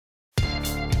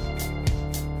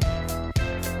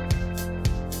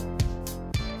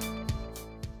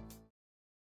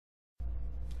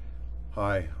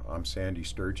Hi, I'm Sandy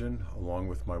Sturgeon, along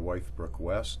with my wife Brooke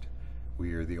West.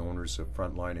 We are the owners of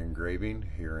Frontline Engraving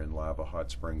here in Lava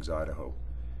Hot Springs, Idaho.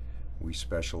 We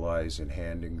specialize in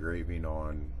hand engraving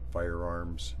on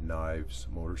firearms, knives,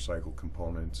 motorcycle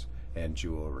components, and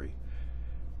jewelry.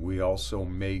 We also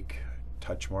make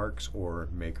touch marks or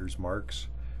maker's marks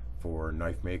for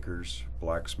knife makers,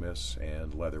 blacksmiths,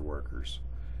 and leather workers.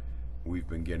 We've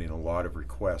been getting a lot of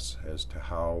requests as to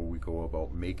how we go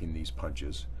about making these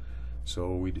punches.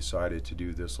 So we decided to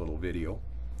do this little video.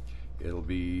 It'll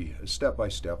be a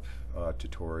step-by-step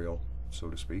tutorial,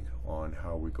 so to speak, on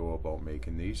how we go about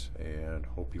making these, and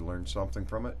hope you learned something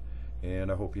from it,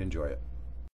 and I hope you enjoy it.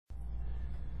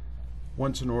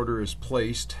 Once an order is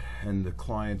placed and the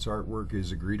client's artwork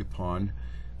is agreed upon,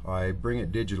 I bring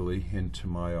it digitally into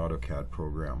my AutoCAD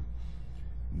program.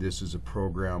 This is a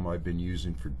program I've been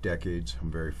using for decades.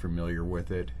 I'm very familiar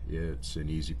with it. It's an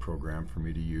easy program for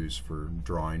me to use for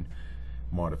drawing,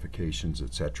 modifications,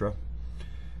 etc.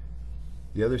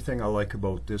 The other thing I like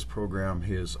about this program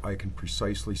is I can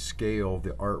precisely scale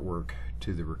the artwork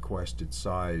to the requested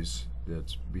size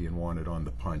that's being wanted on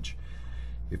the punch.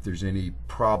 If there's any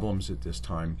problems at this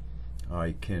time,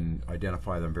 I can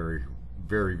identify them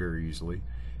very easily,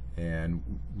 and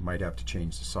might have to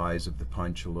change the size of the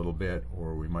punch a little bit,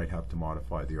 or we might have to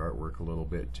modify the artwork a little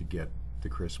bit to get the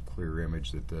crisp, clear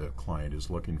image that the client is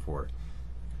looking for.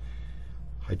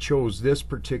 I chose this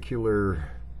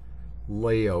particular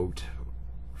layout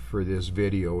for this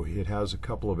video. It has a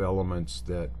couple of elements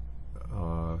that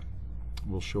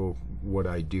will show what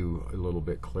I do a little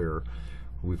bit clearer.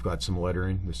 We've got some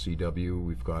lettering, the CW,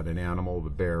 we've got an animal, the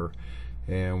bear,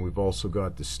 and we've also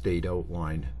got the state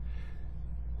outline.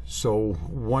 So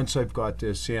once I've got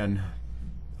this in,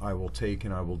 I will take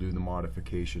and I will do the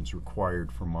modifications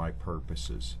required for my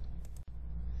purposes.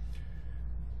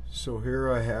 So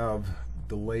here I have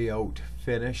the layout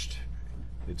finished.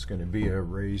 It's going to be a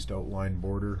raised outline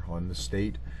border on the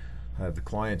state. I have the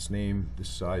client's name, the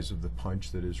size of the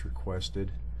punch that is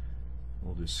requested.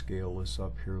 We'll just scale this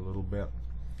up here a little bit.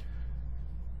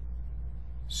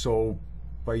 So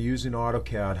by using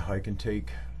AutoCAD, I can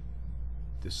take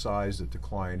the size that the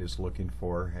client is looking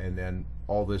for, and then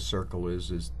all this circle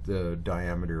is the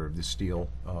diameter of the steel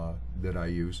that I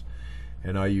use.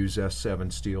 And I use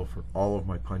S7 steel for all of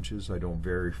my punches. I don't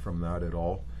vary from that at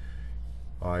all.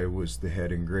 I was the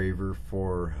head engraver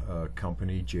for a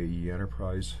company, JE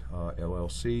Enterprise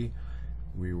LLC.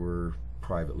 We were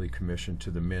privately commissioned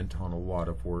to the Mint on a lot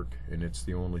of work, and it's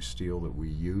the only steel that we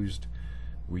used.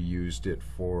 We used it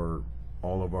for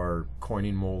all of our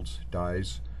coining molds,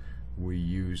 dies. We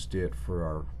used it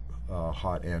for our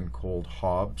hot and cold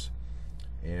hobs,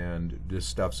 and this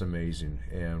stuff's amazing.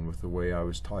 And with the way I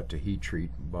was taught to heat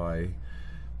treat by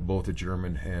both a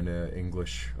German and an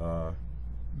English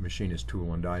machinist,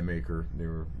 tool and die maker, they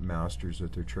were masters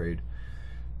at their trade.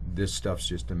 This stuff's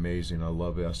just amazing. I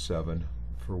love S7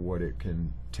 for what it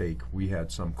can take. We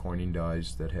had some coining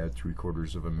dies that had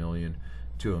 3/4 of a million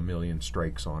to 1 million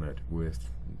strikes on it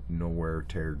with no wear or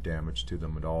tear damage to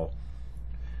them at all.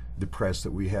 The press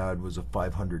that we had was a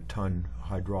 500-ton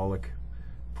hydraulic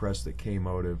press that came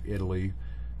out of Italy.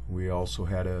 We also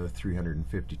had a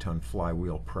 350-ton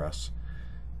flywheel press,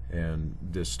 and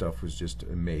this stuff was just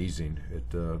amazing at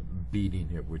the beating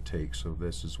it would take. So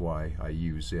this is why I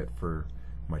use it for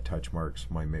my touch marks,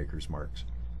 my maker's marks.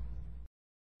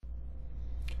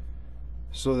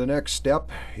 So the next step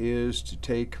is to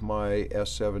take my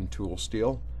S7 tool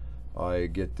steel. I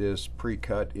get this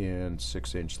pre-cut in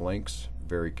 6-inch lengths.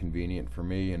 Very convenient for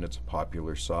me, and it's a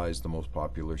popular size, the most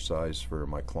popular size for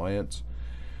my clients.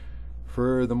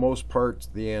 For the most part,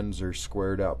 the ends are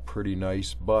squared up pretty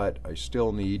nice, but I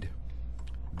still need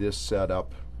this set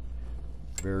up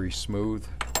very smooth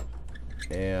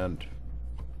and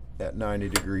at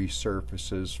 90-degree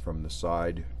surfaces from the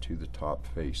side to the top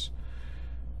face.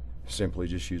 Simply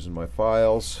just using my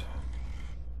files,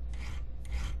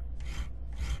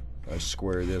 I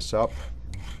square this up.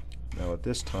 Now at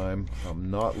this time, I'm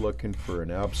not looking for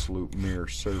an absolute mirror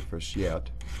surface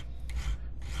yet.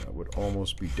 That would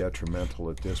almost be detrimental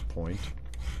at this point.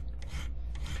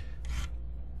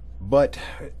 But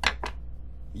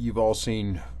you've all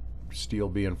seen steel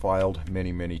being filed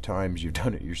many times. You've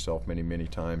done it yourself many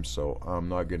times, so I'm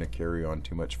not going to carry on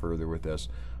too much further with this,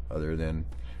 other than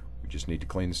we just need to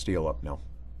clean the steel up now.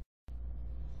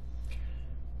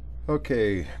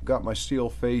 Okay, got my steel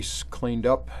face cleaned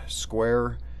up,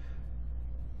 square.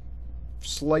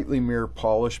 Slightly mirror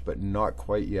polished, but not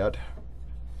quite yet.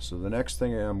 So the next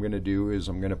thing I'm going to do is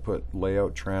I'm going to put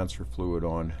layout transfer fluid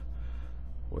on.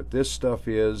 What this stuff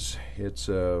is, it's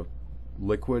a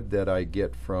liquid that I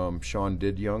get from Sean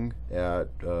Didyoung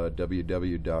at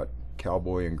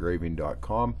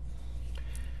www.cowboyengraving.com.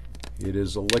 It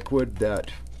is a liquid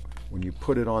that when you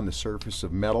put it on the surface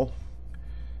of metal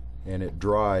and it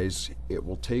dries, it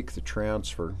will take the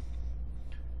transfer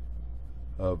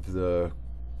of the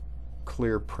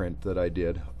clear print that I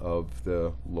did of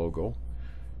the logo.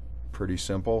 Pretty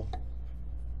simple.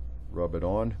 Rub it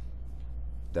on.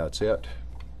 That's it.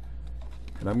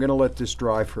 And I'm going to let this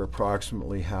dry for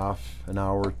approximately half an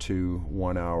hour to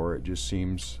 1 hour. It just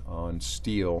seems on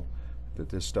steel that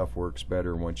this stuff works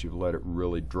better once you've let it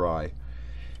really dry.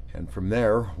 And from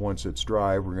there, once it's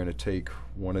dry, we're going to take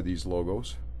one of these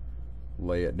logos,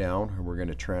 lay it down, and we're going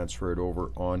to transfer it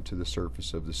over onto the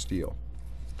surface of the steel.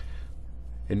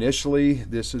 Initially,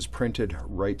 this is printed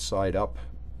right side up.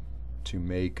 To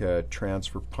make a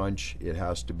transfer punch, it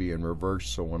has to be in reverse,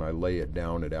 so when I lay it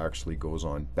down, it actually goes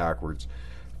on backwards.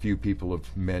 Few people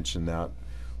have mentioned that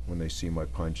when they see my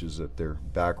punches that they're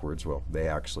backwards. Well, they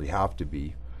actually have to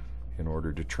be in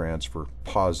order to transfer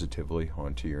positively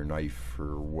onto your knife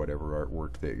or whatever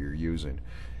artwork that you're using.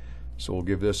 So we'll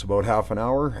give this about half an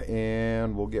hour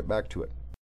and we'll get back to it.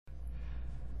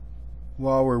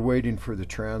 While we're waiting for the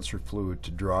transfer fluid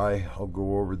to dry, I'll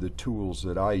go over the tools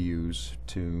that I use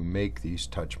to make these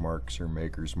touch marks or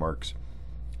maker's marks.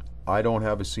 I don't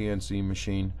have a CNC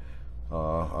machine.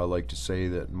 I like to say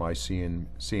that my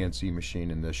CNC machine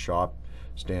in this shop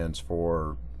stands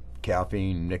for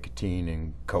caffeine, nicotine,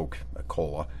 and Coke, a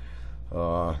cola.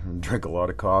 Drink a lot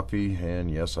of coffee,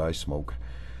 and yes, I smoke.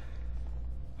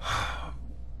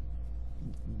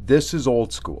 This is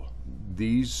old school.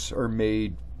 These are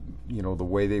made, you know, the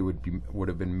way they would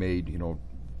have been made, you know,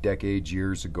 decades,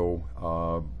 years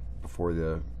ago, before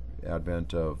the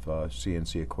advent of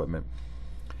CNC equipment.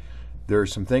 There are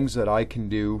some things that I can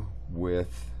do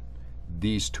with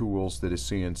these tools that a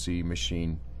CNC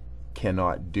machine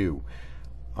cannot do.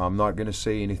 I'm not going to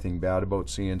say anything bad about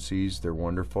CNCs. They're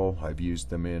wonderful. I've used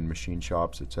them in machine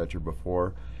shops, etc.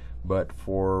 before. But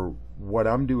for what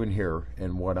I'm doing here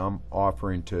and what I'm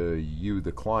offering to you,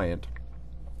 the client,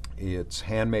 it's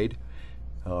handmade.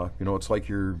 You know, it's like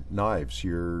your knives,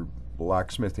 your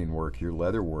blacksmithing work, your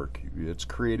leather work. It's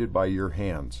created by your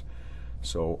hands.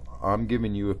 So I'm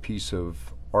giving you a piece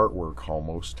of artwork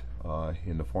almost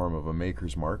in the form of a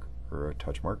maker's mark or a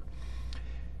touch mark.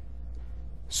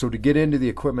 So to get into the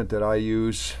equipment that I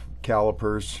use,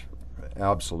 calipers,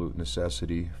 absolute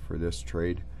necessity for this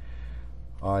trade.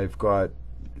 I've got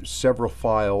several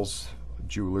files,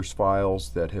 jeweler's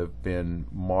files, that have been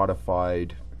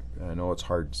modified. I know it's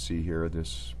hard to see here,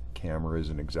 this camera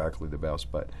isn't exactly the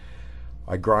best, but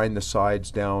I grind the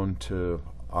sides down to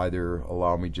either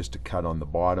allow me just to cut on the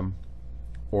bottom,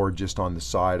 or just on the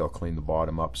side I'll clean the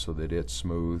bottom up so that it's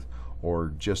smooth,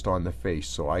 or just on the face,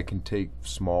 so I can take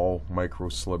small micro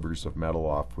slivers of metal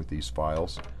off with these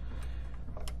files.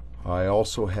 I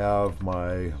also have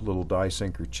my little die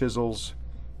sinker chisels.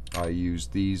 I use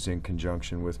these in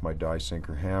conjunction with my die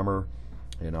sinker hammer,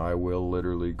 and I will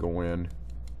literally go in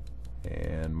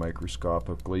and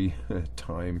microscopically at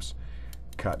times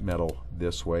cut metal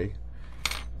this way.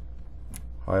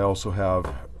 I also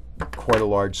have quite a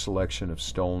large selection of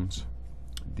stones.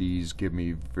 These give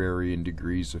me varying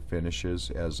degrees of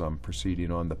finishes as I'm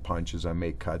proceeding on the punch. As I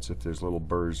make cuts, if there's little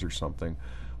burrs or something,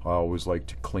 I always like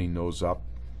to clean those up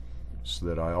so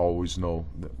that I always know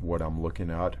that what I'm looking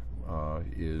at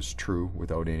is true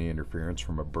without any interference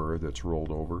from a burr that's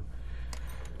rolled over.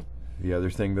 The other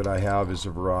thing that I have is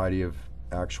a variety of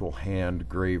actual hand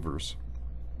gravers.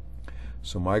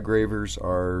 So my gravers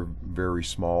are very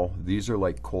small. These are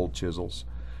like cold chisels.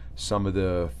 Some of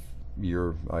the,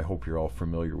 I hope you're all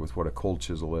familiar with what a cold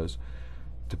chisel is.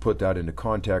 To put that into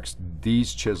context,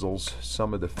 these chisels,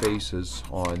 some of the faces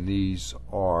on these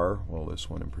are, well, this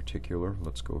one in particular,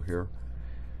 let's go here.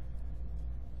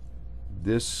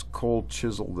 This cold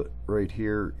chisel that right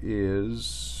here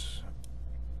is,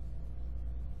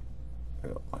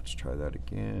 well, let's try that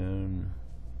again.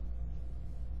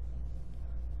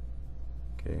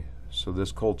 Okay, so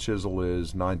this cold chisel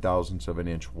is 9/1000ths of an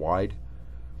inch wide.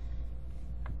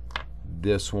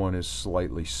 This one is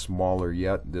slightly smaller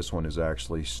yet. This one is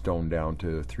actually stoned down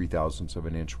to 3/1000ths of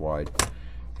an inch wide.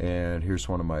 And here's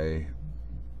one of my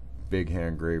big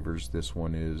hand gravers. This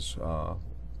one is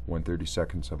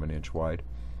 1/32 of an inch wide.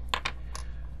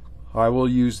 I will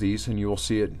use these, and you will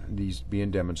see these being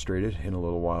demonstrated in a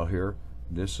little while here.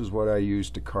 This is what I use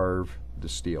to carve the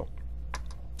steel.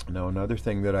 Now another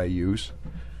thing that I use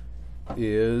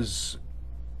is,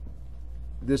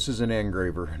 this is an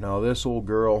engraver. Now this old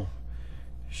girl,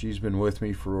 she's been with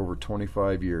me for over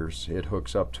 25 years. It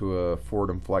hooks up to a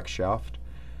Fordham flex shaft.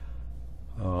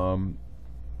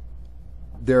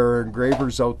 There are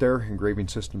engravers out there, engraving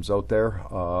systems out there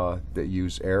that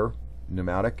use air,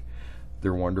 pneumatic.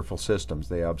 They're wonderful systems.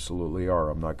 They absolutely are.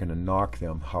 I'm not going to knock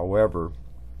them. However,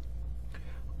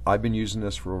 I've been using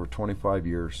this for over 25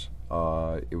 years.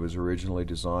 It was originally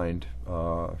designed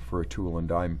for a tool and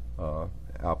die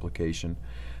application.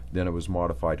 Then it was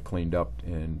modified, cleaned up,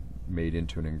 and made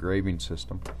into an engraving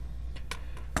system.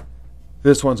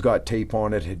 This one's got tape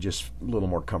on it. It's just a little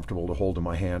more comfortable to hold in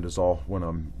my hand is all when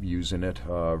I'm using it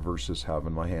versus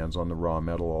having my hands on the raw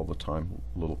metal all the time.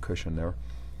 A little cushion there.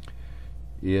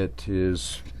 It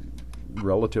is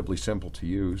relatively simple to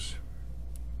use,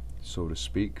 so to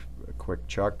speak. A quick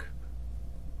chuck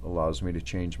allows me to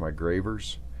change my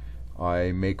gravers.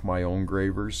 I make my own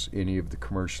gravers. Any of the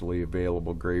commercially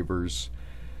available gravers,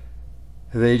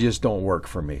 they just don't work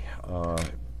for me.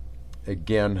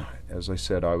 Again, as I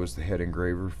said, I was the head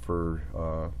engraver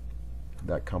for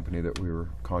that company that we were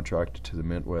contracted to the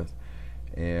mint with,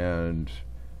 and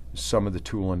some of the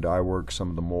tool and die work,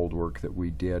 some of the mold work that we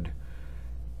did,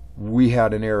 we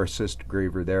had an air assist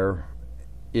engraver there.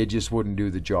 It just wouldn't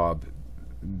do the job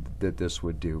that this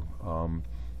would do.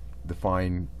 The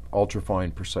fine, ultra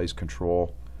fine, precise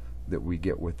control that we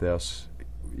get with this,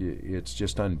 it's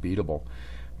just unbeatable.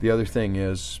 The other thing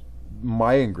is,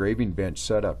 my engraving bench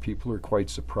setup, people are quite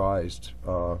surprised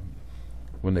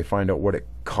when they find out what it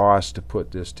costs to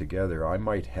put this together. I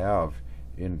might have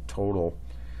in total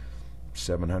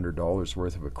 $700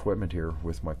 worth of equipment here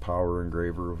with my power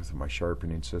engraver, with my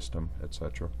sharpening system,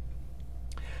 etc.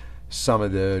 Some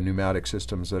of the pneumatic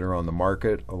systems that are on the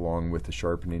market, along with the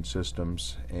sharpening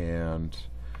systems and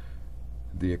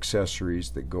the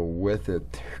accessories that go with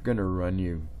it, they're going to run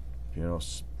you, you know,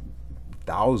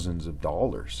 thousands of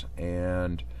dollars.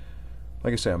 And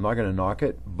like I say, I'm not going to knock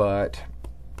it, but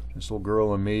this little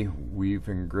girl and me, we've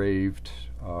engraved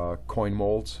coin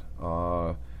molds,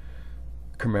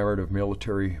 commemorative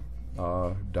military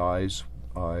dies.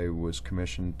 I was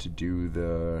commissioned to do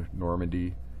the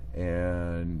Normandy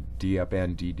and Dieppe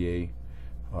and D-Day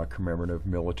commemorative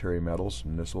military medals,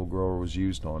 and this little girl was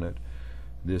used on it.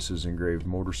 This is engraved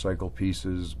motorcycle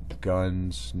pieces,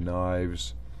 guns,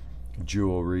 knives,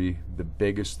 jewelry. The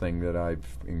biggest thing that I've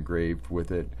engraved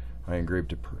with it, I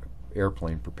engraved an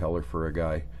airplane propeller for a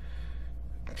guy.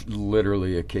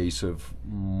 Literally a case of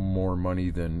more money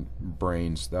than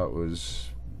brains. That was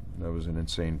an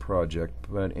insane project.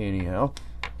 But anyhow,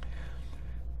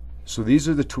 so these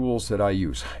are the tools that I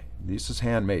use. This is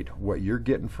handmade. What you're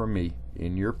getting from me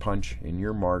in your punch, in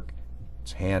your mark,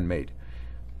 it's handmade.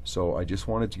 So I just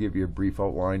wanted to give you a brief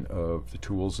outline of the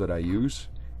tools that I use.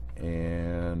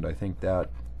 And I think that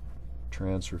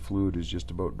transfer fluid is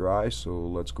just about dry, so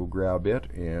let's go grab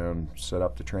it and set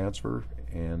up the transfer,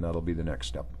 and that'll be the next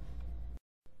step.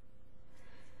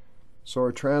 So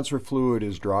our transfer fluid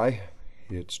is dry.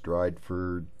 It's dried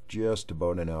for just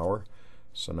about an hour.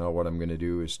 So now what I'm going to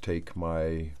do is take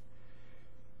my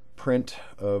print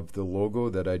of the logo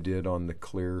that I did on the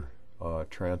clear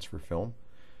transfer film.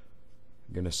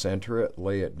 I'm going to center it,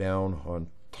 lay it down on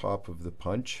top of the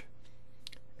punch,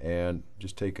 and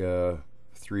just take a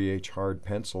 3H hard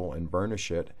pencil and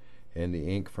burnish it, and the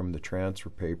ink from the transfer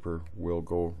paper will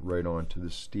go right onto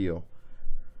the steel.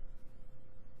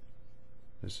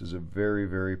 This is a very,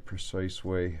 very precise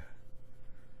way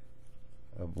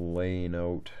of laying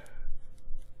out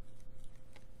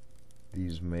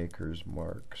these makers'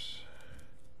 marks.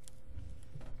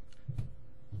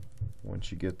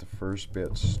 Once you get the first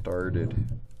bit started,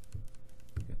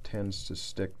 it tends to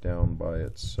stick down by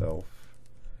itself.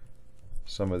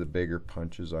 Some of the bigger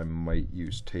punches I might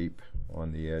use tape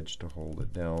on the edge to hold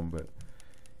it down, but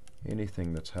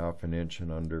anything that's half an inch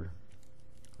and under,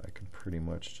 I can pretty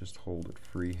much just hold it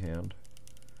freehand,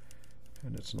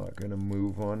 and it's not going to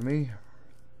move on me.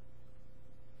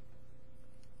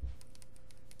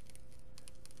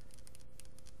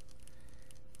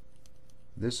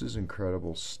 This is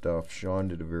incredible stuff. Sean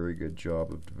did a very good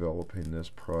job of developing this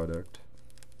product.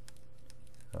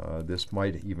 This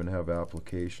might even have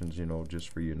applications, you know, just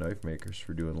for you knife makers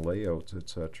for doing layouts,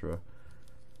 etc.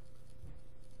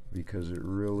 Because it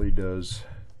really does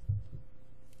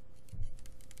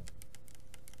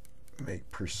make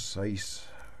precise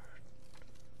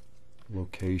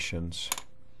locations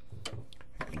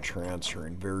and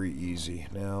transferring very easy.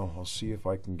 Now I'll see if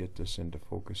I can get this into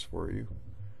focus for you.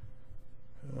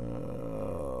 Where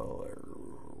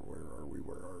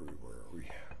are we?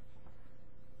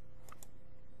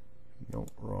 Nope,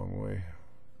 wrong way.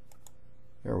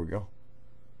 There we go.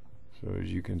 So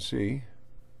as you can see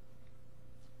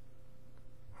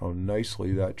how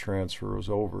nicely that transfers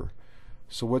over.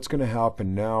 So what's going to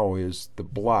happen now is the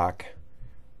black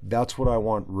that's what I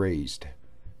want raised.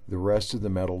 The rest of the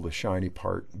metal, the shiny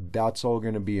part, that's all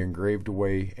going to be engraved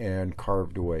away and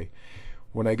carved away.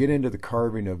 When I get into the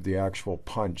carving of the actual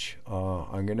punch,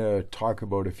 I'm going to talk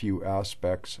about a few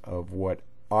aspects of what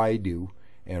I do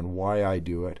and why I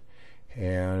do it,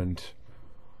 and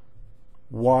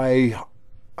why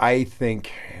I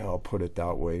think, I'll put it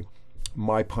that way,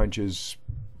 my punches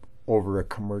over a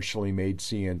commercially made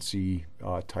CNC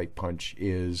type punch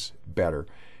is better.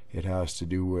 It has to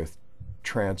do with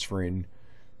transferring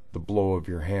the blow of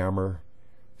your hammer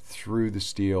through the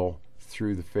steel,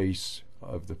 through the face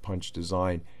of the punch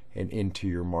design, and into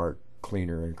your mark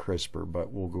cleaner and crisper.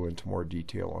 But we'll go into more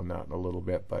detail on that in a little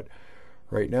bit. But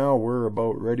right now we're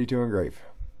about ready to engrave.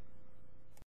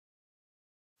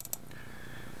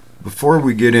 Before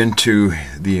we get into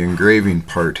the engraving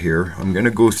part here, I'm going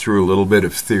to go through a little bit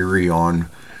of theory on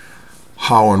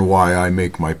how and why I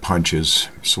make my punches.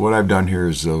 So what I've done here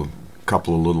is a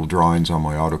couple of little drawings on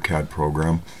my AutoCAD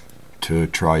program to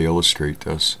try illustrate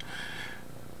this.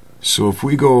 So if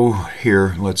we go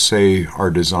here, let's say our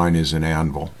design is an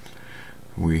anvil.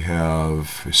 We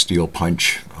have a steel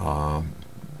punch,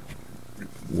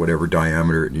 whatever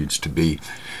diameter it needs to be.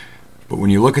 But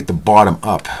when you look at the bottom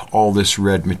up, all this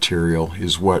red material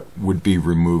is what would be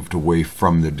removed away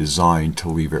from the design to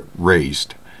leave it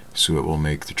raised, so it will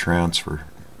make the transfer.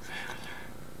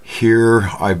 Here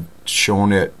I've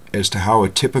shown it as to how a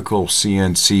typical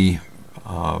CNC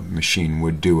machine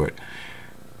would do it.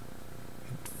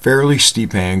 Fairly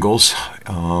steep angles,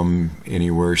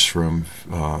 anywhere from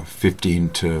 15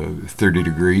 to 30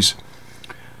 degrees.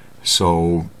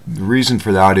 So the reason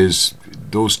for that is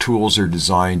those tools are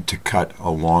designed to cut a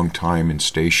long time and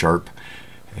stay sharp,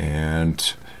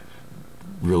 and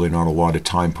really not a lot of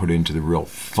time put into the real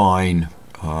fine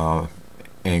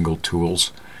angle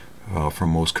tools from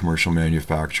most commercial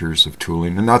manufacturers of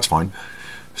tooling, and that's fine.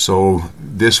 So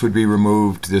this would be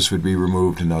removed, this would be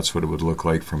removed, and that's what it would look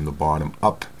like from the bottom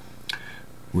up,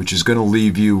 which is going to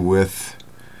leave you with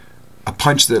a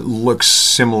punch that looks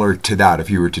similar to that if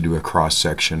you were to do a cross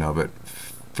section of it.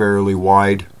 Fairly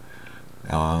wide,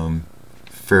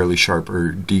 fairly sharp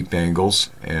or deep angles,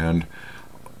 and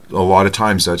a lot of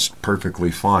times that's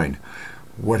perfectly fine.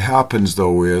 What happens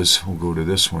though is, we'll go to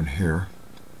this one here,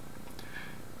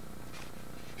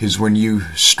 is when you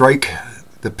strike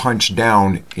the punch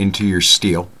down into your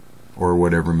steel or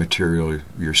whatever material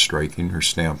you're striking or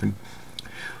stamping,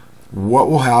 what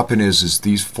will happen is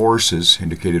these forces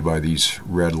indicated by these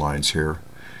red lines here,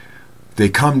 they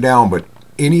come down, but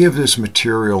any of this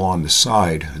material on the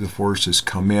side, the forces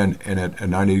come in, and at a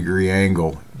 90-degree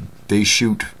angle they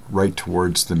shoot right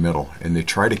towards the middle and they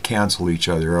try to cancel each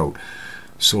other out.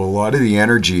 So a lot of the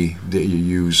energy that you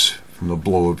use from the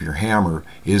blow of your hammer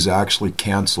is actually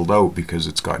canceled out because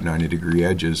it's got 90-degree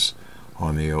edges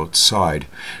on the outside.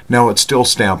 Now it still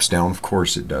stamps down, of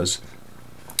course it does,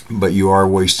 but you are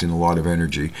wasting a lot of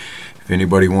energy. If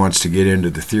anybody wants to get into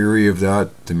the theory of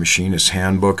that, the Machinist's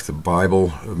Handbook, the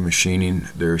Bible of Machining,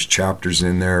 there's chapters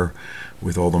in there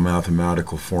with all the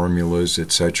mathematical formulas,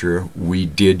 etc. We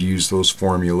did use those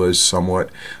formulas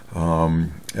somewhat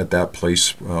at that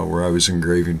place where I was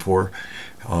engraving for.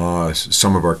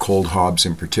 Some of our cold hobs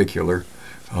in particular,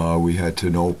 we had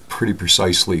to know pretty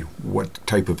precisely what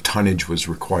type of tonnage was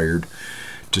required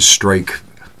to strike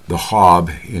the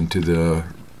hob into the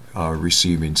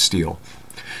receiving steel.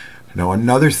 Now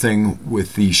another thing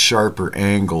with these sharper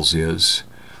angles is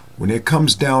when it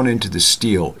comes down into the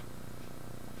steel,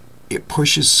 it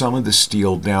pushes some of the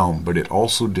steel down, but it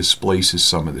also displaces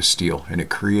some of the steel and it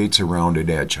creates a rounded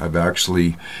edge. I've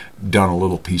actually done a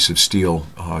little piece of steel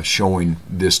showing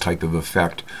this type of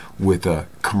effect with a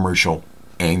commercial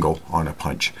angle on a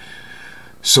punch.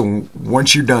 So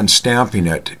once you're done stamping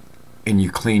it and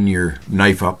you clean your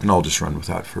knife up, and I'll just run with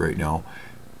that for right now,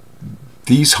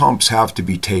 these humps have to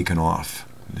be taken off.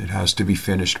 It has to be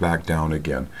finished back down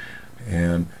again.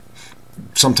 And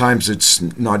sometimes it's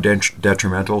not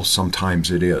detrimental,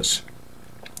 sometimes it is.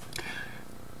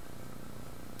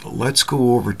 But let's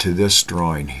go over to this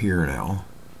drawing here now.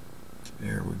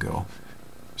 There we go.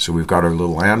 So we've got our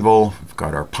little anvil, we've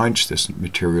got our punch. This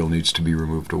material needs to be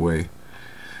removed away.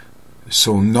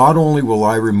 So not only will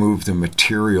I remove the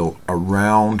material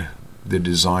around the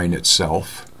design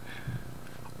itself,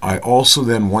 I also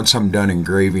then, once I'm done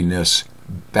engraving this,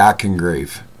 back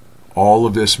engrave all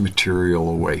of this material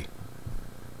away.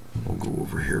 We'll go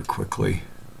over here quickly.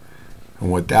 And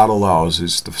what that allows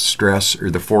is the stress or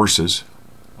the forces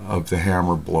of the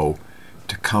hammer blow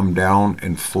to come down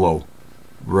and flow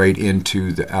right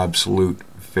into the absolute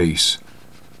face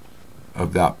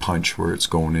of that punch where it's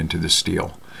going into the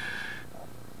steel.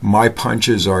 My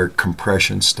punches are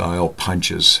compression style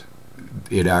punches.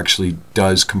 It actually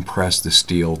does compress the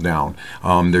steel down.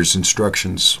 There's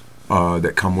instructions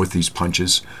that come with these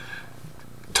punches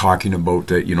talking about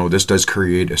that, you know, this does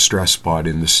create a stress spot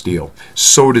in the steel.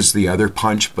 So does the other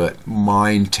punch, but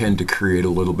mine tend to create a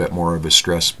little bit more of a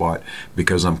stress spot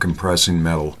because I'm compressing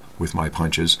metal with my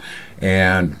punches.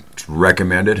 And it's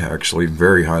recommended, actually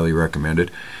very highly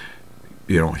recommended,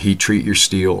 you know, heat treat your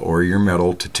steel or your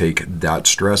metal to take that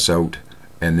stress out,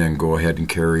 and then go ahead and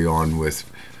carry on with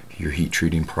your heat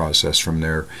treating process from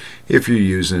there. If you're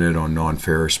using it on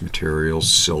non-ferrous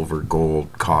materials, silver,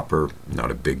 gold, copper,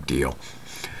 not a big deal.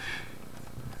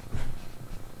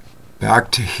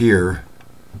 Back to here,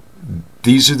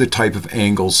 these are the type of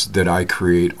angles that I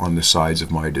create on the sides of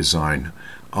my design.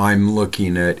 I'm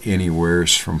looking at anywhere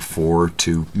from 4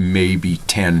 to maybe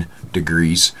 10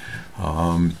 degrees.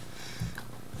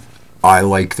 I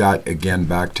like that, again,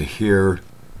 back to here,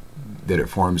 that it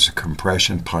forms a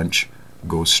compression punch,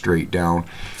 goes straight down,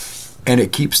 and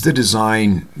it keeps the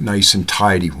design nice and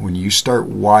tidy. When you start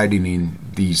widening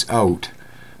these out,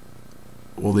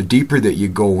 well, the deeper that you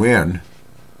go in,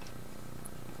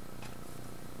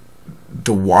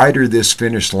 the wider this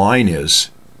finished line is.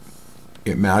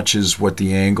 It matches what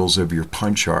the angles of your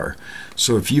punch are.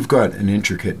 So if you've got an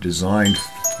intricate design,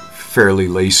 fairly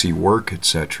lacy work,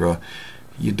 etc.,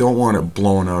 you don't want it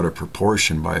blown out of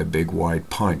proportion by a big wide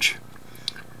punch.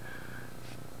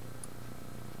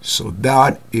 So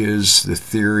that is the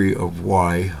theory of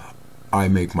why I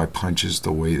make my punches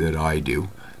the way that I do.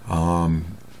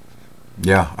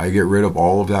 Yeah, I get rid of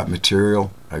all of that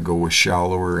material. I go with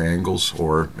shallower angles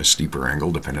or a steeper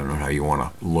angle, depending on how you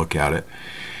want to look at it.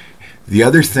 The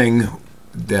other thing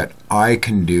that I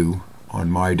can do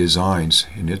on my designs,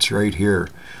 and it's right here,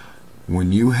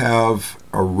 when you have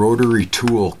a rotary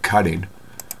tool cutting,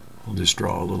 I'll just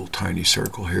draw a little tiny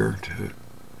circle here to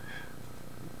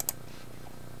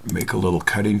make a little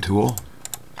cutting tool.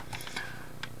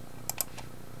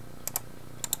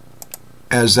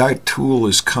 As that tool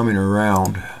is coming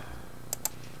around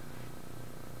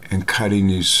and cutting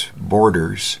these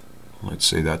borders, let's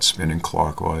say that's spinning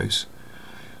clockwise,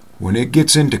 when it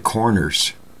gets into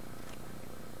corners,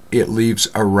 it leaves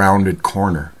a rounded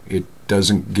corner. It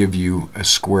doesn't give you a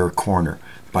square corner.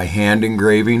 By hand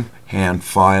engraving, hand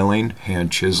filing,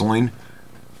 hand chiseling,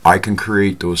 I can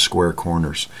create those square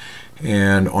corners.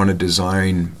 And on a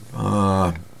design,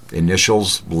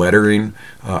 initials, lettering,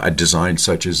 a design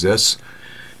such as this,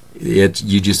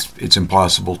 it's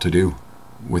impossible to do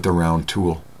with a round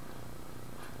tool.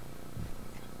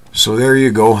 So there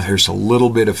you go. There's a little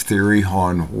bit of theory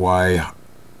on why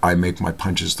I make my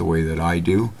punches the way that I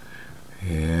do,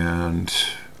 and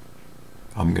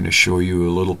I'm going to show you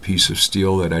a little piece of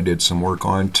steel that I did some work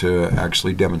on to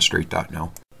actually demonstrate that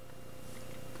now.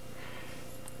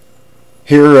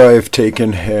 Here I've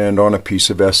taken, and on a piece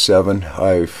of S7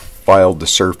 I've filed the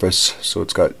surface so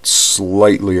it's got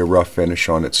slightly a rough finish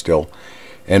on it still,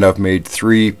 and I've made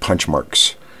 3 punch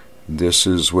marks. This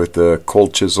is with a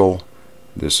cold chisel,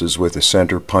 this is with a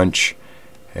center punch,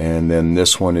 and then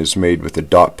this one is made with a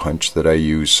dot punch that I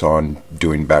use on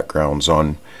doing backgrounds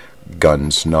on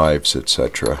guns, knives,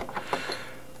 etc.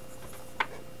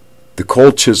 The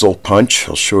cold chisel punch,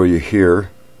 I'll show you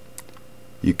here.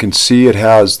 You can see it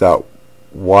has that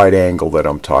wide angle that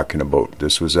I'm talking about.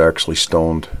 This was actually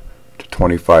stoned to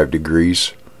 25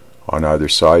 degrees on either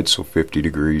side, so 50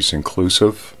 degrees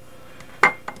inclusive.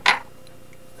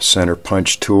 Center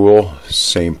punch tool,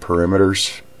 same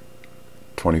perimeters,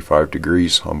 25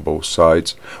 degrees on both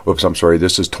sides. Whoops, I'm sorry,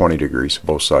 this is 20 degrees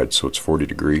both sides, so it's 40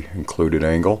 degree included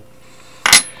angle.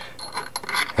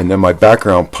 And then my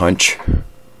background punch, you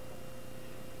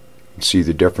can see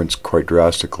the difference quite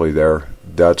drastically there.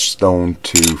 That's stoned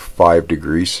to 5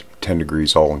 degrees, 10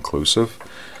 degrees all inclusive.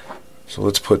 So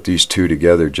let's put these two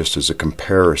together just as a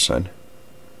comparison.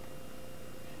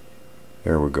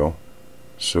 There we go.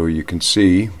 So you can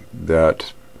see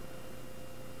that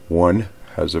one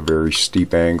has a very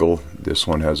steep angle, this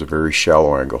one has a very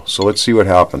shallow angle. So let's see what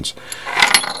happens.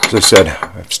 As I said,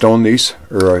 I've stoned these,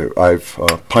 or I've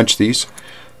punched these.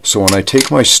 So when I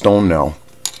take my stone now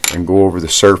and go over the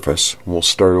surface, we'll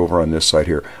start over on this side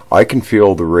here, I can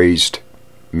feel the raised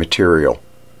material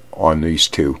on these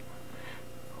two.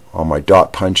 On my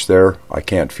dot punch there, I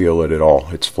can't feel it at all.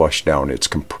 It's flushed down.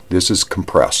 This is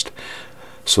compressed.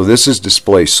 So this is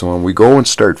displaced. So when we go and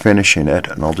start finishing it,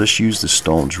 and I'll just use the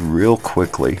stones real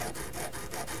quickly.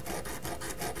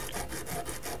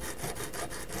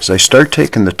 As I start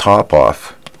taking the top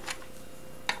off,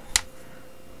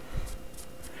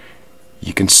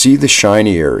 you can see the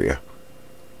shiny area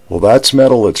Well, that's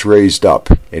metal that's raised up,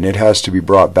 and it has to be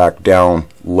brought back down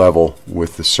level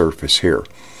with the surface here.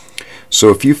 So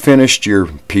if you finished your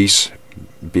piece,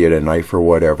 be it a knife or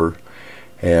whatever,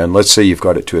 and let's say you've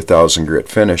got it to 1,000 grit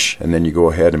finish, and then you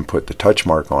go ahead and put the touch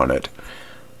mark on it,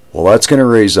 well, that's going to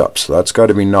raise up, so that's got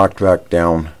to be knocked back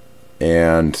down,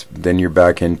 and then you're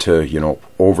back into, you know,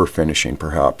 over finishing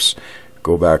perhaps.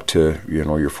 Go back to, you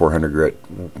know, your 400 grit,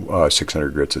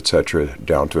 600 grits, etc.,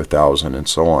 down to 1,000 and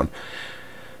so on.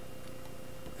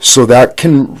 So that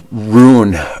can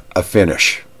ruin a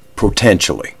finish,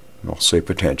 potentially. I'll say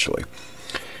potentially.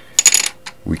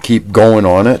 We keep going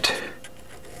on it,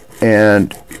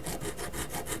 and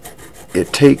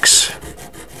it takes,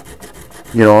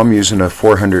 you know, I'm using a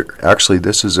 400, actually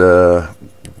this is a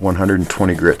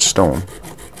 120 grit stone.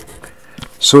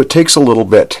 So it takes a little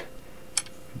bit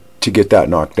to get that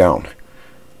knocked down.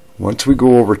 Once we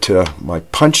go over to my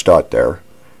punch dot there,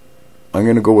 I'm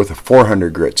going to go with a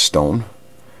 400 grit stone,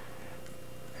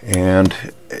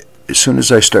 and as soon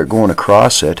as I start going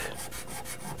across it,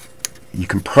 you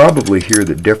can probably hear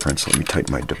the difference. Let me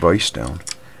tighten my device down.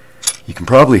 You can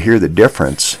probably hear the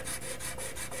difference,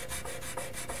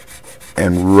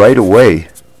 and right away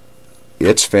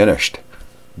it's finished.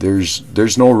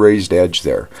 There's no raised edge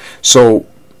there. So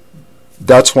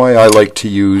that's why I like to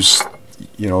use,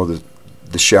 you know,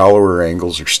 the shallower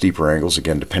angles or steeper angles,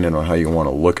 again depending on how you want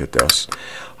to look at this.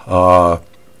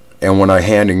 And when I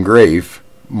hand engrave,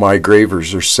 my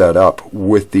gravers are set up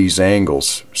with these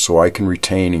angles so I can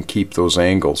retain and keep those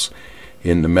angles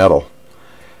in the metal.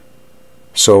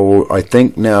 So I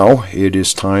think now it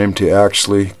is time to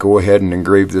actually go ahead and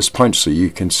engrave this punch so you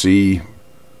can see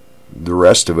the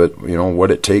rest of it, you know,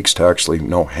 what it takes to actually, you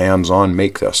know, hands-on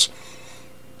make this.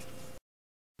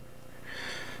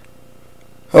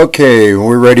 Okay,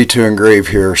 we're ready to engrave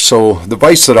here. So the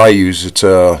vise that I use, it's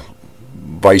a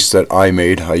vise that I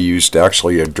made. I used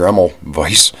actually a Dremel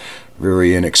vise,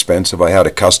 very inexpensive. I had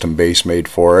a custom base made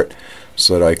for it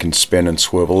so that I can spin and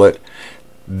swivel it.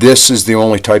 This is the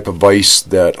only type of vise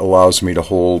that allows me to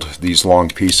hold these long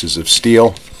pieces of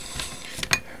steel.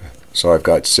 So I've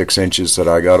got 6 inches that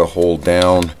I got to hold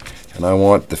down, and I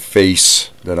want the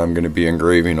face that I'm going to be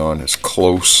engraving on as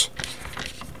close,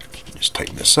 just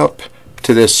tighten this up,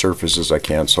 to this surface as I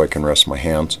can so I can rest my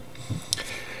hands.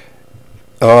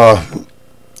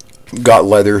 Got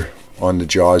leather on the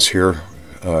jaws here.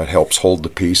 It helps hold the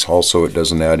piece. Also, it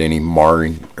doesn't add any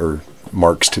marring or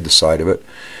marks to the side of it.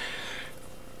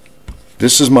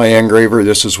 This is my engraver.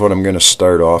 This is what I'm going to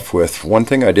start off with. One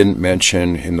thing I didn't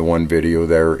mention in the one video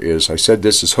there is I said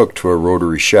this is hooked to a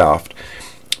rotary shaft,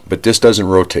 but this doesn't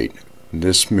rotate.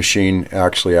 This machine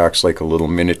actually acts like a little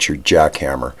miniature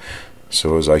jackhammer.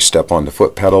 So as I step on the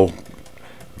foot pedal,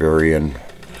 varying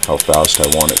how fast I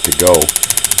want it to go,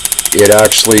 it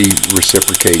actually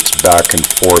reciprocates back and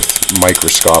forth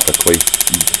microscopically,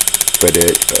 but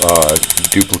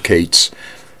it duplicates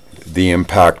the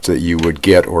impact that you would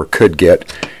get or could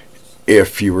get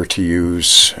if you were to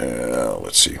use,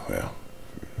 let's see,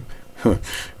 well,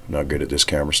 not good at this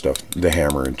camera stuff, the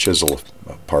hammer and chisel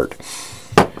part.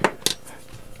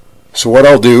 So what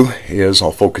I'll do is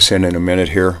I'll focus in a minute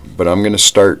here, but I'm going to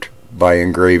start by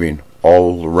engraving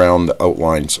all around the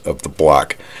outlines of the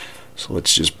black. So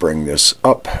let's just bring this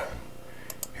up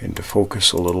into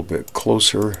focus a little bit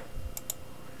closer.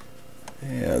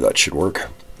 Yeah, that should work.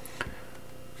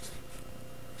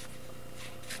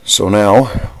 So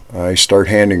now I start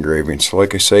hand engraving. So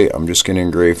like I say, I'm just going to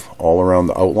engrave all around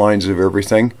the outlines of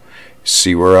everything,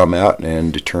 see where I'm at,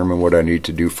 and determine what I need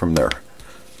to do from there.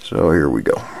 So here we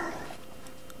go.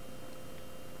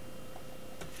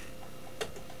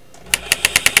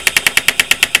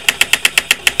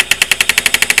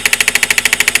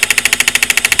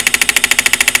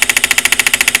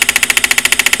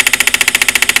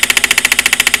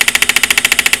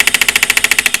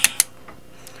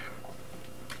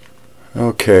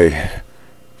 Okay,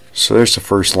 so there's the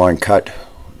first line cut.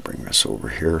 Bring this over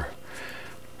here.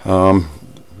 Grab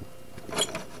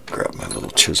my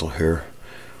little chisel here.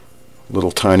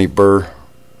 Little tiny burr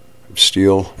of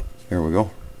steel. There we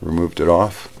go. Removed it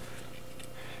off.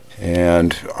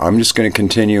 And I'm just going to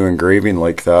continue engraving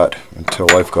like that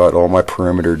until I've got all my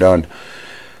perimeter done.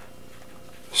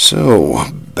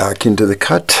 So, back into the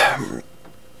cut.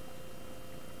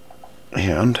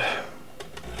 And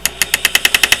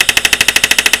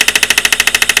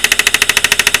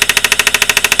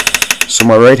so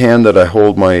my right hand that I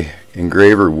hold my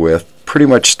engraver with pretty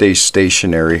much stays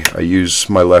stationary. I use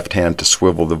my left hand to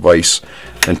swivel the vise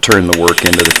and turn the work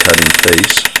into the cutting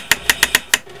face.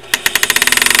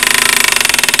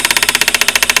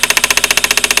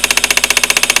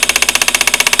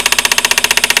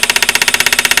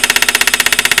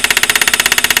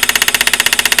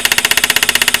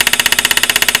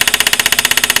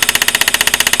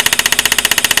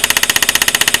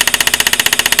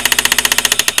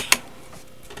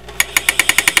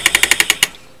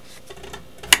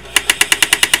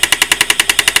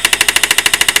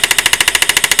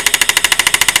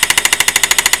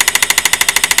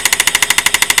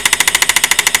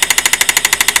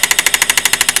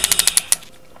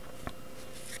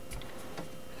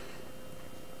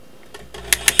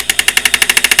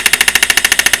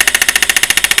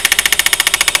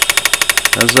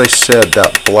 as I said,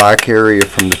 that black area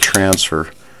from the transfer,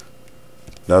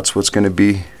 that's what's going to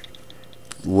be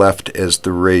left as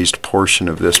the raised portion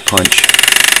of this punch.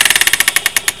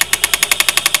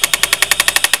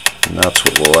 And that's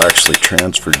what will actually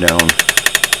transfer down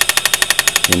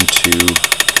into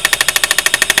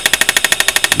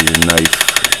your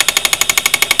knife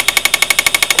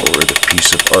or the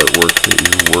piece of artwork that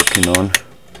you're working on.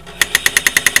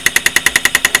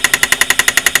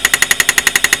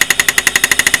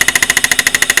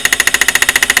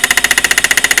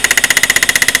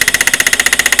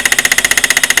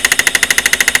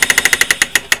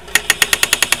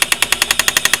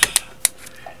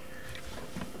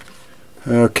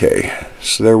 Okay,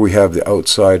 so there we have the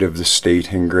outside of the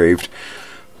state engraved.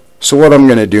 So what I'm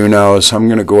going to do now is I'm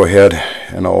going to go ahead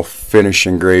and I'll finish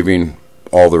engraving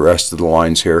all the rest of the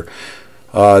lines here.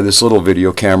 This little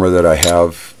video camera that I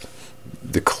have,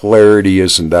 the clarity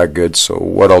isn't that good, so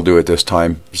what I'll do at this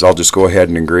time is I'll just go ahead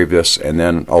and engrave this, and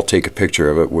then I'll take a picture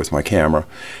of it with my camera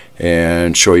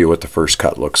and show you what the first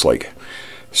cut looks like.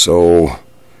 So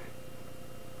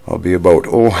I'll be about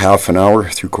half an hour,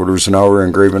 3/4 an hour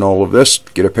engraving all of this,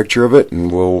 get a picture of it,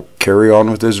 and we'll carry on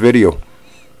with this video.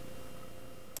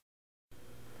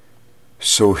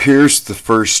 So here's the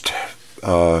first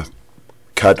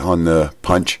cut on the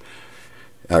punch.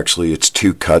 Actually, it's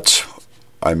 2 cuts.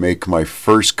 I make my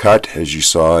first cut, as you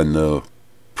saw in the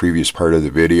previous part of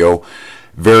the video,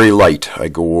 very light. I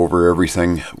go over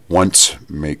everything once,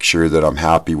 make sure that I'm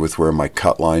happy with where my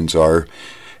cut lines are,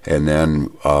 and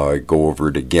then go over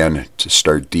it again to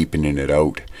start deepening it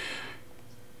out.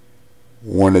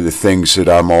 One of the things that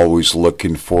I'm always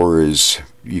looking for is,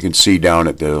 you can see down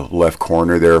at the left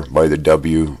corner there by the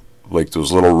W, like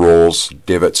those little rolls,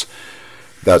 divots,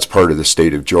 that's part of the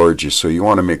state of Georgia. So you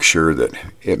want to make sure that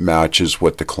it matches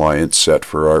what the client set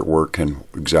for artwork and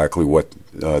exactly what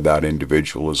that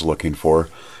individual is looking for.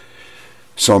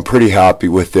 So I'm pretty happy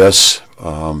with this.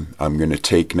 I'm going to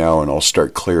take now and I'll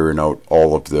start clearing out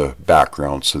all of the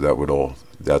background, so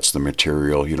that's the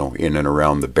material, you know, in and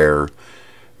around the bear,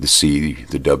 the C,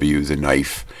 the W, the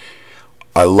knife.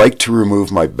 I like to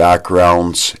remove my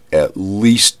backgrounds at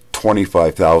least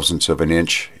 25 thousandths of an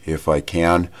inch if I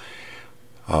can.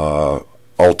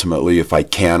 Ultimately, if I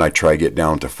can, I try to get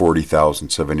down to 40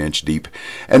 thousandths of an inch deep,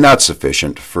 and that's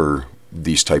sufficient for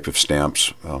these type of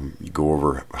stamps. You go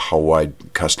over how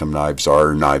wide custom knives are,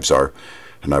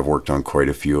 and I've worked on quite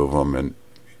a few of them, and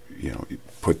you know, you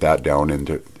put that down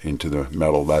into the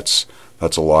metal. That's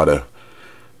a lot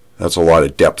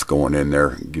of depth going in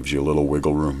there. It gives you a little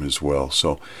wiggle room as well.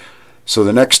 So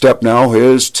the next step now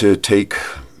is to take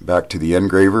back to the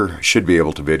engraver. I should be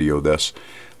able to video this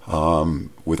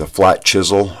with a flat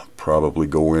chisel. Probably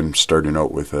go in starting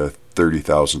out with a 30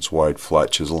 thousandths wide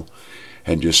flat chisel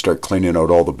and just start cleaning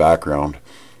out all the background.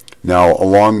 Now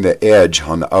along the edge,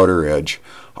 on the outer edge,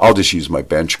 I'll just use my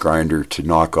bench grinder to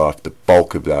knock off the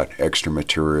bulk of that extra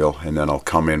material, and then I'll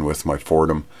come in with my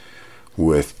Fordham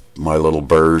with my little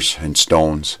burrs and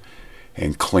stones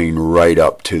and clean right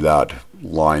up to that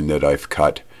line that I've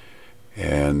cut,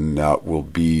 and that will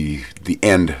be the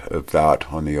end of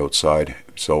that on the outside.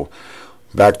 So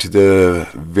back to the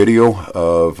video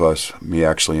of me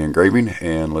actually engraving,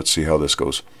 and let's see how this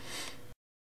goes.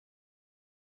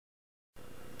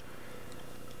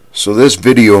 So this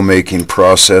video making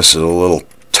process is a little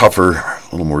tougher, a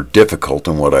little more difficult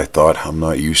than what I thought. I'm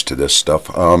not used to this stuff.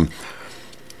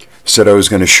 Said I was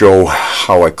going to show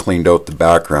how I cleaned out the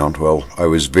background. Well, I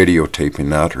was videotaping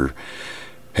that,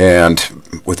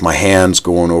 and with my hands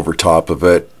going over top of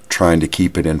it, trying to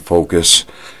keep it in focus.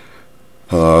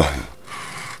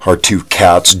 Our 2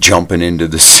 cats jumping into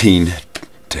the scene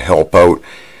to help out.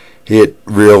 It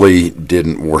really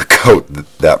didn't work out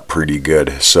that pretty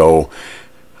good. So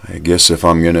I guess if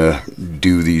I'm gonna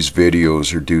do these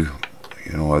videos or do,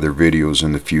 you know, other videos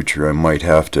in the future, I might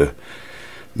have to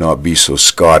not be so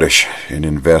Scottish and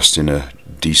invest in a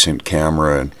decent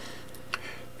camera and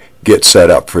get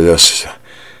set up for this.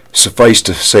 Suffice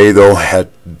to say though, at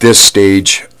this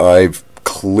stage I've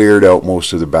cleared out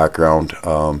most of the background.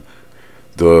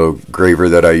 The graver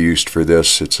that I used for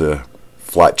this, it's a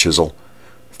flat chisel,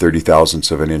 30 thousandths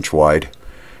of an inch wide,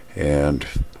 and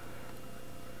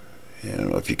I don't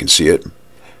know if you can see it.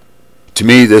 To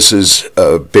me, this is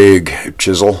a big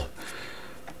chisel.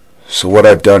 So what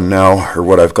I've done now, or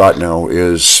what I've got now,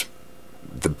 is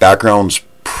the background's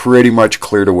pretty much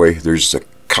cleared away. There's a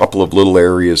couple of little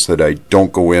areas that I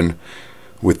don't go in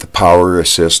with the power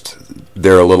assist.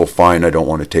 They're a little fine. I don't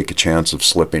want to take a chance of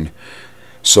slipping.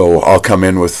 So I'll come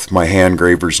in with my hand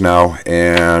gravers now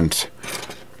and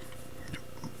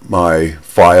my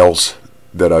files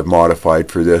that I've modified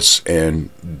for this and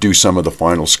do some of the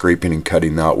final scraping and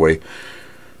cutting that way.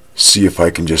 See if I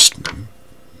can just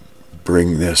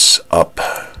bring this up.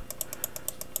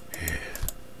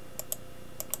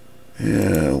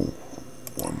 Yeah,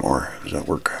 one more. Does that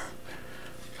work?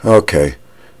 Okay,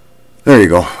 there you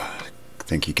go. I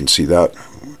think you can see that.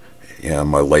 Yeah,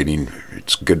 my lighting,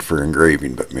 it's good for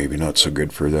engraving, but maybe not so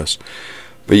good for this.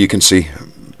 But you can see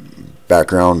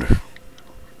background,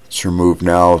 it's removed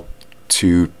now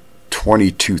to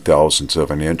 22 thousandths of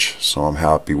an inch, so I'm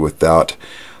happy with that.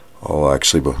 I'm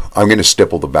going to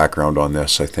stipple the background on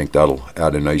this. I think that'll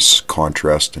add a nice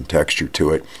contrast and texture to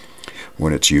it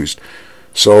when it's used.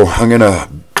 So I'm going to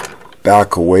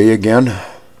back away again,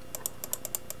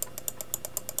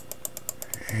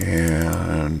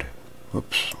 and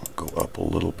whoops, I'll go up a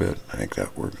little bit. I think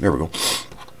that worked. There we go.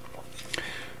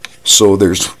 So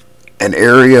there's an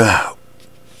area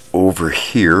over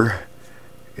here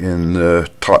in the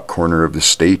top corner of the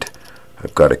state.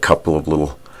 I've got a couple of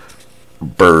little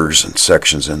burrs and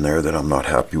sections in there that I'm not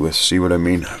happy with. See what I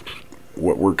mean?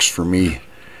 What works for me,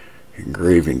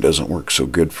 engraving, doesn't work so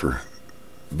good for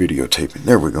videotaping.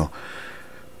 There we go.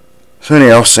 So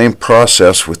anyhow, same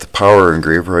process with the power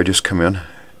engraver. I just come in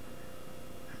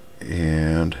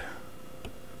and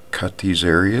cut these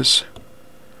areas.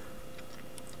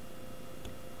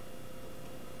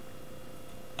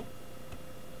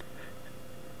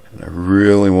 And I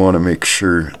really want to make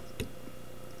sure,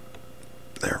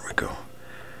 there we go,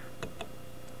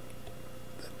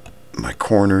 my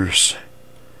corners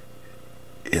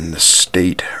in the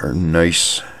state are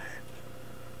nice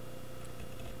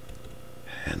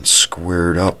and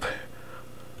squared up.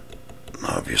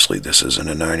 Obviously this isn't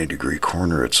a 90-degree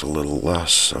corner, it's a little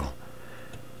less, so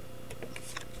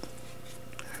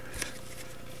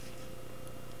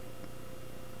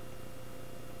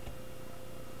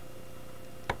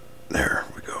there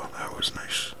we go. That was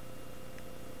nice.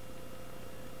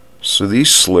 So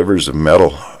these slivers of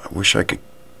metal, I wish I could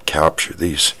capture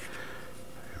these.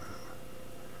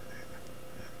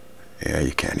 Yeah,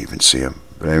 you can't even see them,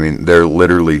 but I mean, they're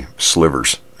literally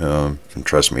slivers. And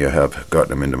trust me, I have gotten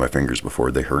them into my fingers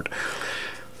before. They hurt.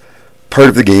 Part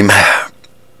of the game.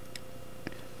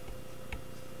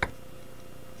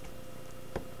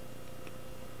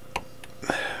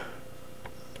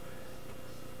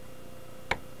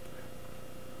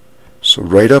 So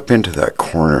right up into that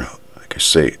corner, like I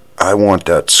say, I want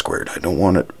that squared. I don't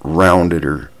want it rounded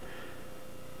or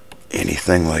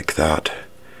anything like that.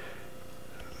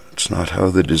 It's not how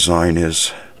the design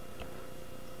is.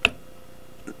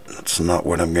 That's not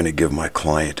what I'm going to give my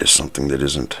client, is something that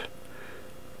isn't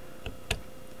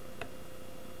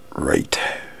right.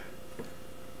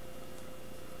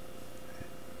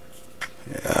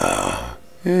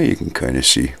 Yeah, you can kind of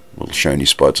see little shiny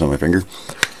spots on my finger.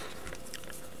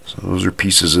 So those are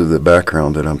pieces of the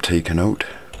background that I'm taking out.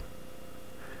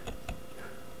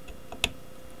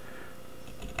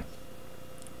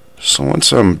 So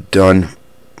once I'm done,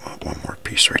 one more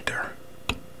piece right there.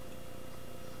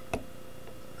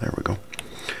 There we go.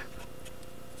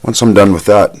 Once I'm done with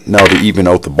that, now to even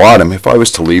out the bottom, if I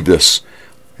was to leave this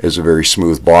as a very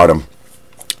smooth bottom,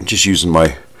 just using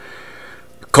my,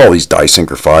 I call these die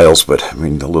sinker files, but I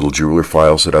mean the little jeweler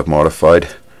files that I've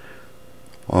modified,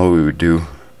 all we would do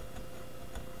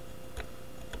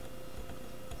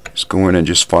is go in and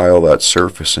just file that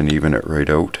surface and even it right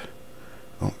out.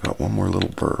 Oh, got one more little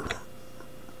burr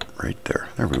right there.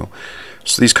 There we go.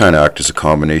 So these kind of act as a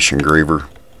combination engraver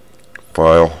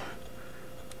file.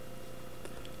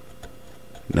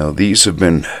 Now these have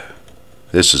been,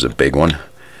 this is a big one,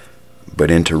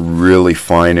 but into really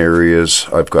fine areas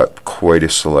I've got quite a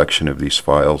selection of these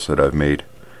files that I've made.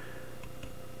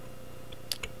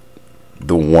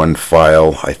 The one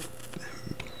file, I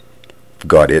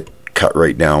got it cut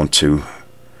right down to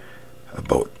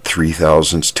about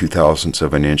 3/1000ths, 2/1000ths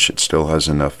of an inch. It still has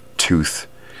enough tooth.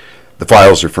 The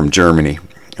files are from Germany,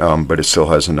 but it still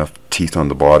has enough teeth on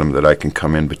the bottom that I can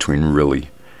come in between really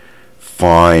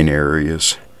fine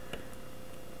areas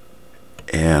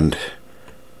and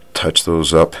touch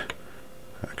those up.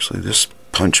 Actually, this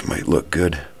punch might look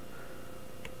good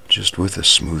just with a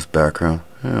smooth background.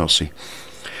 I'll see.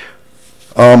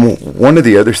 One of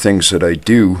the other things that I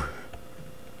do,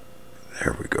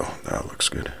 there we go, that looks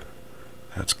good,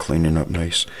 that's cleaning up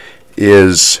nice,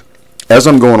 is as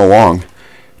I'm going along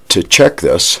to check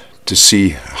this to see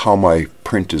how my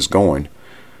print is going,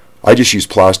 I just use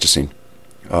plasticine.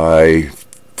 I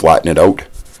flatten it out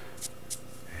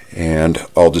and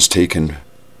I'll just take and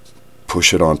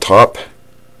push it on top,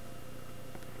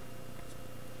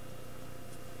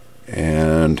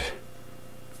 and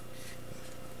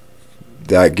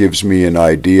that gives me an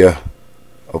idea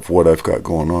of what I've got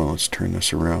going on. Let's turn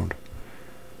this around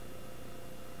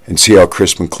and see how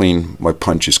crisp and clean my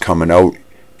punch is coming out,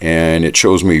 and it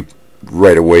shows me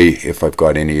right away if I've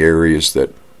got any areas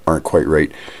that aren't quite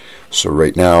right. So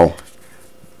right now,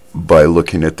 by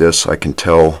looking at this, I can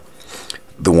tell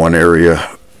the one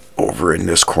area over in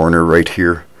this corner right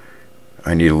here,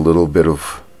 I need a little bit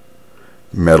of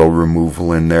metal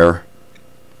removal in there,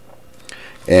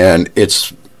 and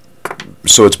it's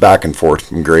back and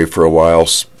forth. Engrave for a while,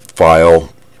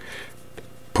 file,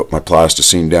 put my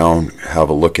plasticine down, have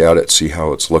a look at it, see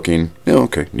how it's looking. Yeah,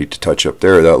 okay, need to touch up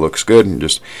there, that looks good, and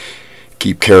just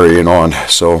keep carrying on.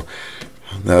 So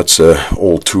that's a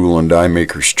old tool and die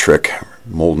maker's trick,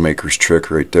 mold maker's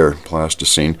trick right there,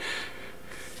 plasticine,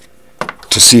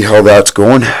 to see how that's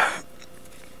going.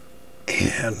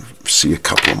 And see a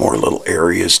couple more little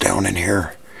areas down in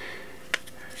here.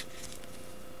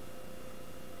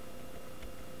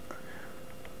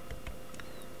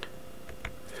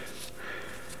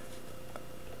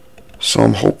 So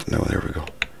I'm hoping, no, there we go.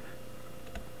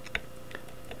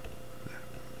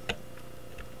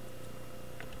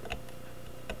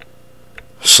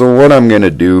 So what I'm going to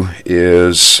do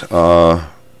is I'll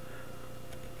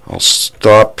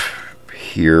stop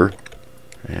here.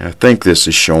 And I think this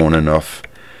is showing enough,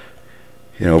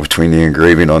 you know, between the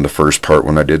engraving on the first part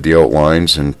when I did the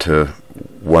outlines and to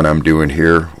what I'm doing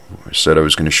here. I said I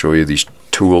was going to show you these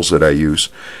tools that I use.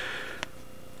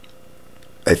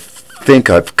 I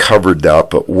think I've covered that,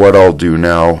 but what I'll do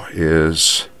now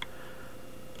is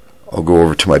I'll go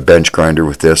over to my bench grinder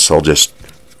with this. I'll just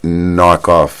knock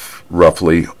off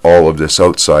roughly all of this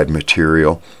outside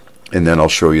material, and then I'll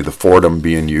show you the Fordham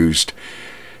being used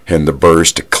and the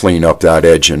burrs to clean up that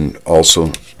edge, and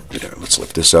also, let's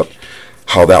lift this up,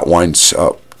 how that winds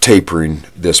up tapering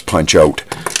this punch out.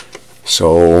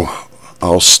 So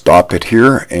I'll stop it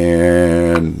here,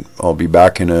 and I'll be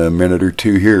back in a minute or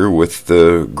two here with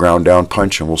the ground down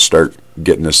punch, and we'll start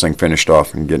getting this thing finished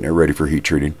off and getting it ready for heat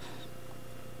treating.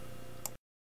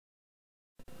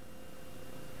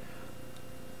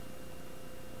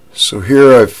 So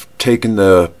here I've taken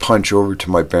the punch over to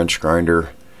my bench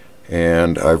grinder,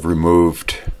 and I've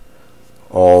removed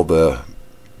all the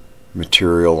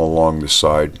material along the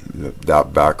side,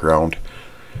 that background.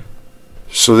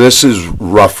 So this is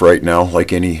rough right now,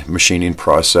 like any machining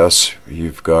process.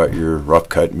 You've got your rough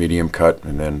cut, medium cut,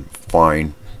 and then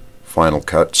final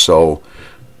cut. So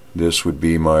this would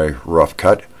be my rough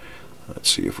cut. Let's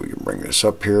see if we can bring this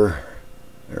up here.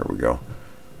 There we go.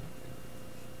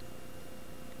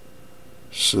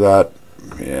 So that,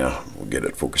 yeah, we'll get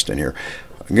it focused in here.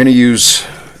 I'm going to use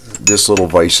this little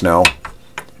vise now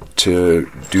to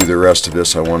do the rest of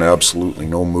this. I want absolutely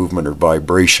no movement or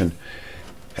vibration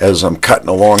as I'm cutting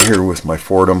along here with my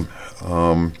Fordham.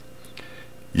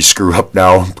 You screw up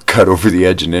now, cut over the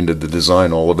edge and into the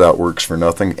design, all of that works for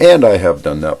nothing, and I have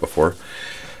done that before.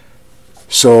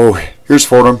 So here's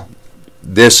Fordham.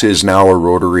 This is now a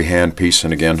rotary hand piece,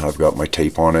 and again I've got my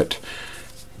tape on it,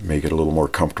 make it a little more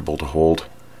comfortable to hold.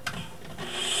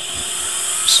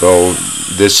 So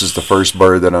this is the first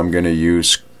burr that I'm going to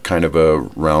use, kind of a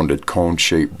rounded cone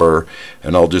shaped burr,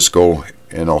 and I'll just go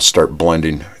and I'll start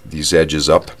blending these edges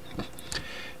up.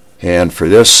 And for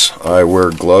this I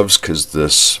wear gloves because the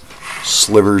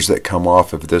slivers that come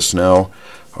off of this now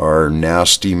are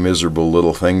nasty, miserable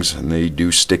little things, and they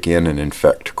do stick in and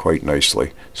infect quite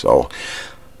nicely. So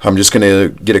I'm just going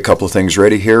to get a couple of things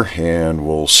ready here, and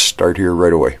we'll start here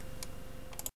right away.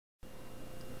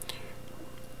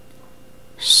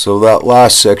 So that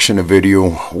last section of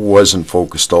video wasn't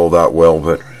focused all that well,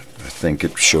 but I think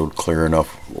it showed clear enough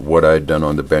what I'd done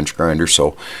on the bench grinder.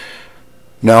 So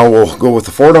now we'll go with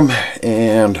the Fordham,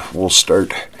 and we'll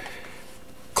start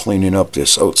cleaning up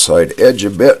this outside edge a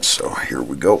bit. So here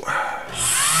we go.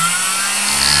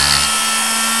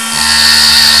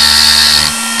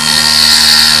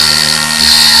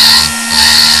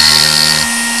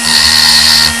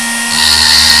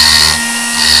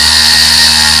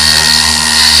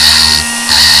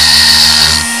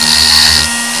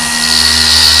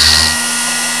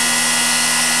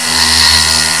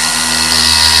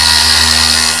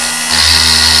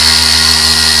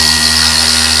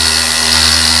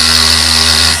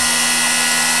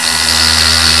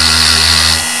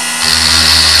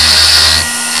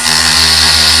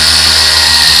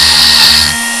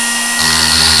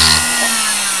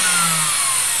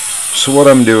 So what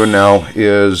I'm doing now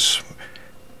is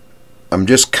I'm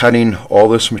just cutting all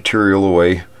this material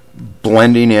away,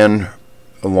 blending in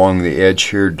along the edge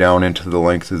here down into the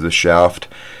length of the shaft,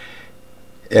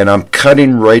 and I'm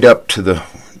cutting right up to the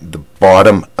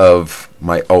bottom of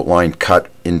my outline cut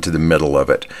into the middle of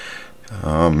it.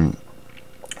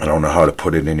 I don't know how to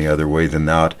put it any other way than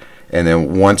that. And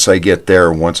then once I get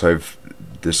there, once I've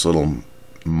this little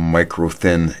micro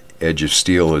thin edge of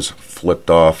steel is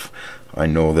flipped off, I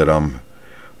know that I'm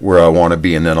where I want to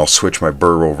be, and then I'll switch my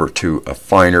burr over to a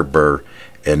finer burr,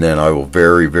 and then I will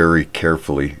very, very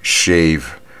carefully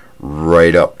shave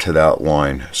right up to that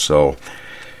line. So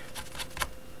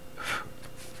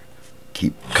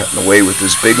keep cutting away with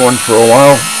this big one for a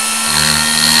while.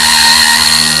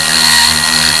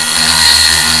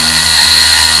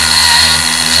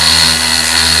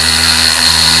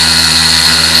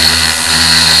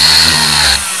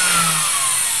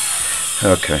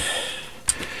 Okay.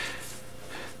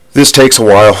 This takes a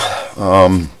while,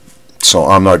 so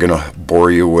I'm not going to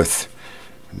bore you with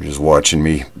just watching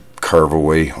me carve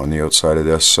away on the outside of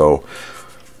this. So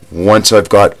once I've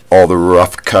got all the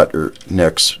rough cut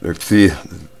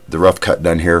the rough cut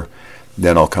done here,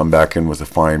 then I'll come back in with a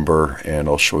fine burr and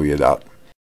I'll show you that.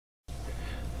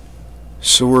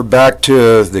 So we're back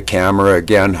to the camera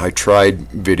again. I tried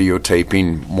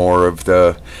videotaping more of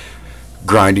the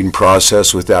grinding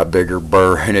process with that bigger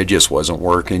burr and it just wasn't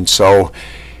working. So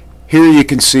here you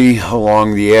can see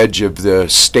along the edge of the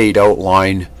state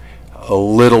outline a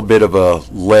little bit of a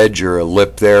ledge or a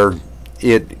lip there.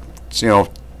 It's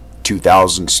 2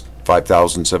 thousandths, 5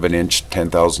 thousandths of an inch, 10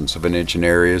 thousandths of an inch in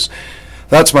areas.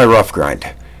 That's my rough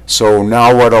grind. So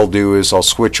now what I'll do is I'll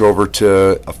switch over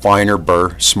to a finer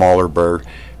burr, smaller burr,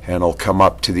 and I'll come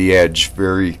up to the edge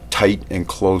very tight and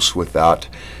close with that,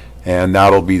 and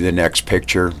that'll be the next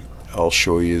picture. I'll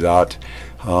show you that.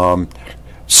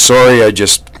 Sorry, I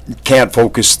just can't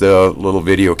focus the little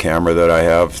video camera that I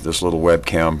have, this little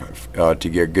webcam, to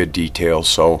get good detail.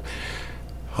 So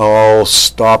I'll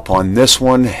stop on this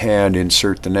one and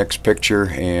insert the next picture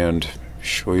and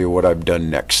show you what I've done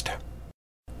next.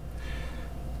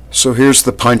 So here's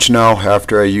the punch now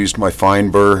after I used my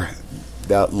fine burr.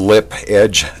 That lip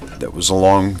edge that was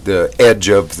along the edge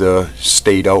of the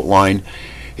state outline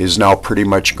is now pretty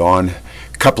much gone.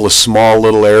 A couple of small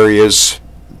little areas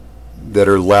that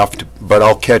are left, but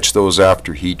I'll catch those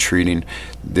after heat treating.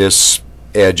 This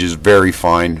edge is very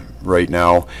fine right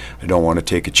now. I don't want to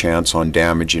take a chance on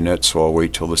damaging it, so I'll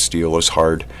wait till the steel is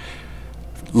hard.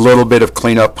 Little bit of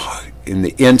cleanup in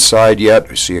the inside yet.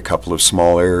 I see a couple of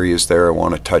small areas there I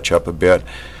want to touch up a bit,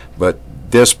 but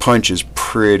this punch is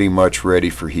pretty much ready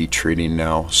for heat treating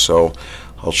now. So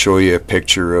I'll show you a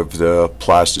picture of the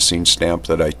plasticine stamp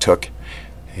that I took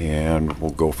and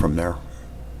we'll go from there.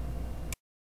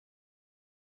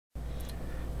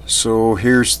 So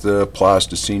here's the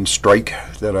plasticine strike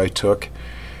that I took.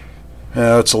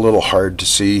 It's a little hard to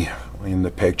see in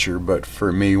the picture, but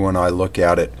for me, when I look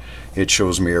at it, it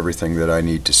shows me everything that I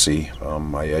need to see.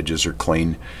 My edges are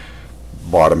clean,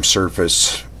 bottom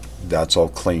surface, that's all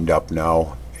cleaned up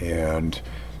now, and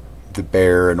the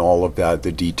bear and all of that,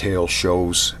 the detail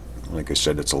shows. Like I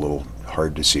said, it's a little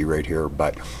hard to see right here,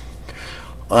 but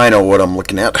I know what I'm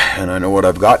looking at and I know what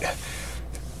I've got.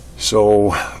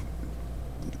 So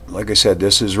like I said,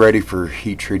 this is ready for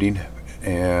heat treating,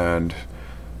 and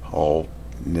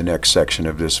in the next section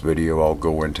of this video I'll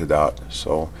go into that.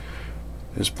 So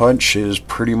this punch is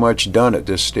pretty much done at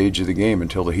this stage of the game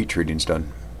until the heat treating's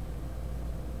done.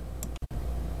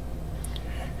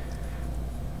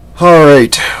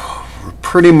 Alright, we're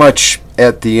pretty much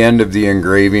at the end of the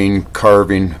engraving,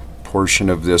 carving portion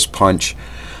of this punch.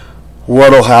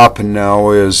 What'll happen now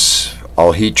is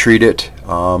I'll heat treat it.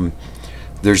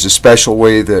 There's a special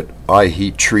way that I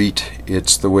heat treat.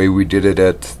 It's the way we did it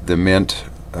at the Mint,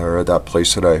 or that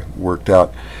place that I worked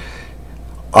at.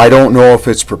 I don't know if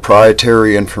it's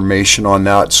proprietary information on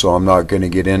that, so I'm not going to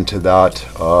get into that.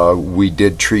 We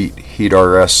did treat Heat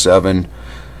RS7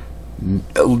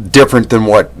 different than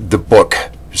what the book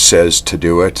says to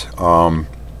do it.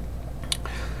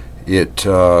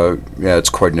 It's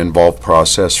quite an involved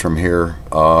process from here.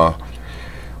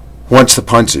 Once the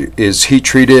punch is heat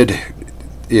treated,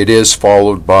 it is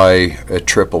followed by a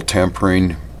triple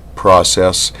tempering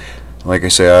process. Like I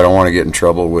say, I don't want to get in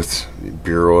trouble with the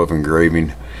Bureau of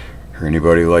Engraving or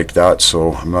anybody like that,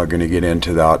 so I'm not going to get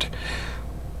into that.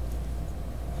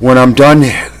 When I'm done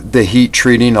the heat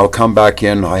treating, I'll come back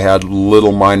in. I had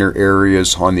little minor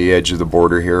areas on the edge of the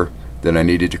border here that I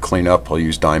needed to clean up. I'll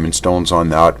use diamond stones on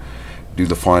that, do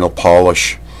the final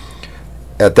polish.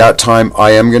 At that time,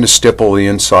 I am going to stipple the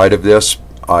inside of this.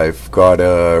 I've got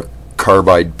a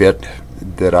carbide bit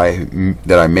that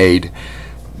I made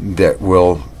that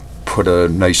will put a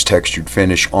nice textured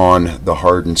finish on the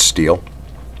hardened steel.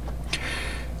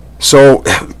 So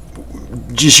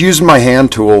just using my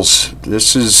hand tools,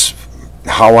 this is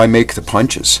how I make the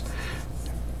punches.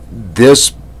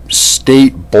 This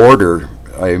state border,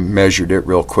 I measured it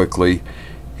real quickly,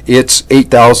 it's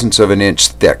 0.8 of an inch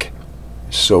thick.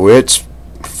 So it's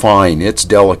fine, it's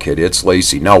delicate, it's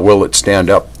lacy. Now, will it stand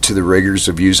up to the rigors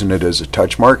of using it as a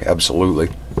touch mark? Absolutely.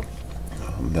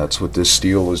 That's what this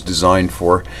steel is designed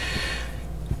for.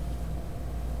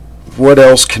 What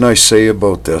else can I say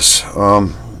about this?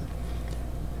 You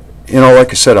know, like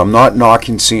I said, I'm not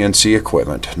knocking CNC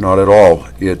equipment, not at all.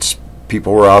 It's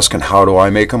people were asking, how do I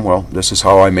make them? Well, this is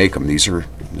how I make them.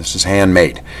 This is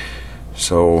handmade.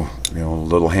 So, you know,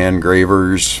 little hand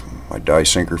gravers, my die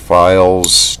sinker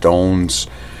files, stones,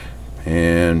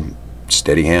 and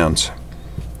steady hands.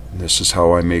 This is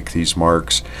how I make these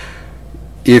marks.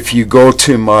 If you go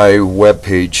to my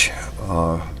webpage,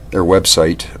 their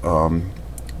website,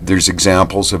 there's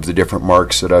examples of the different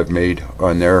marks that I've made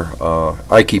on there.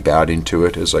 I keep adding to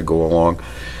it as I go along.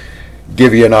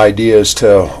 Give you an idea as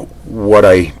to what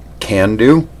I can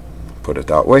do, put it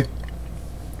that way.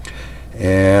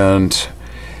 And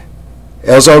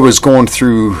as I was going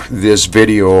through this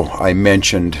video, I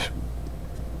mentioned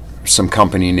some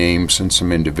company names and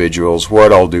some individuals.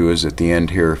 What I'll do is at the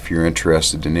end here, if you're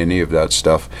interested in any of that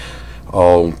stuff,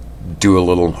 I'll do a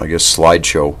little, I guess,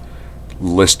 slideshow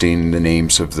listing the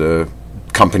names of the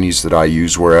companies that I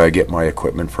use, where I get my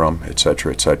equipment from,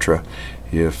 etc., etc.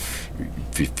 If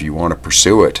you want to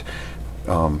pursue it.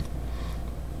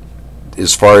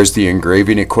 As far as the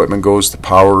engraving equipment goes, the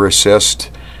power assist,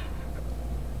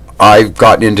 I've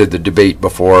gotten into the debate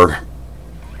before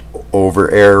over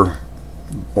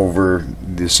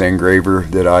this engraver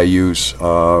that I use.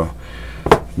 Not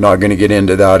going to get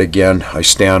into that again. I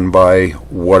stand by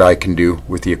what I can do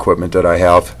with the equipment that I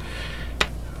have.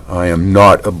 I am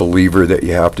not a believer that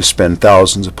you have to spend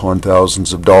thousands upon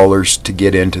thousands of dollars to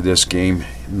get into this game.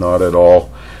 Not at all.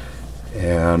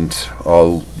 And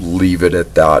I'll leave it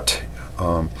at that.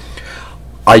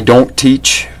 I don't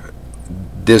teach.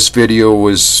 This video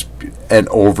was an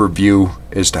overview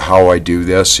as to how I do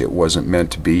this. It wasn't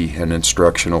meant to be an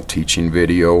instructional teaching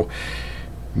video.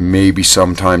 Maybe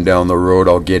sometime down the road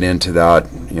I'll get into that.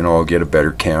 You know, I'll get a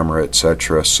better camera,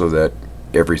 etc., so that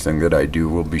everything that I do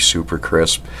will be super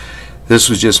crisp. This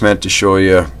was just meant to show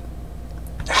you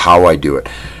how I do it.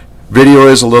 Video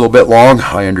is a little bit long,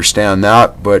 I understand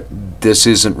that, but this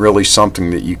isn't really something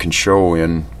that you can show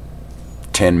in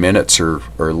 10 minutes or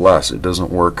less. It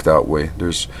doesn't work that way.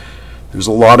 There's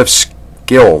a lot of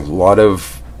skill, a lot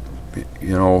of,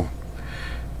 you know,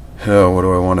 what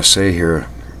do I want to say here?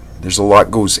 There's a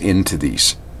lot goes into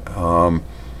these.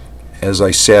 As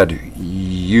I said,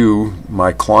 you,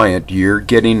 my client, you're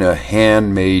getting a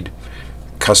handmade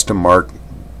custom mark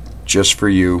just for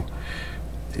you.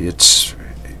 It's,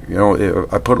 you know,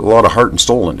 I put a lot of heart and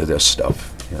soul into this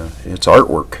stuff. Yeah, it's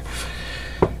artwork.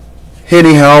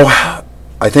 Anyhow,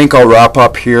 I think I'll wrap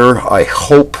up here. I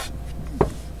hope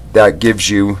that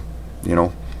gives you, you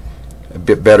know, a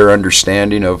bit better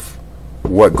understanding of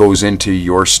what goes into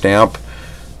your stamp.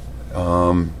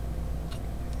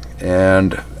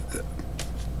 And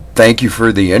thank you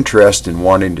for the interest in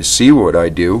wanting to see what I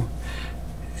do.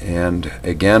 And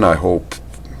again, I hope,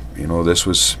 you know, this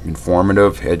was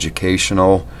informative,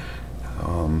 educational.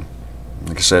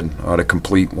 Like I said, not a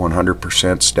complete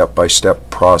 100%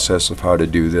 step-by-step process of how to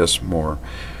do this, more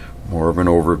of an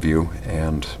overview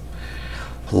and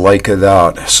like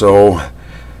that. So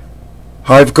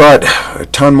I've got a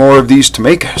ton more of these to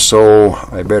make, so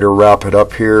I better wrap it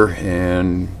up here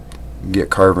and get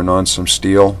carving on some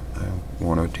steel. I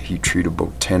want to heat treat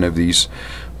about 10 of these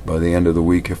by the end of the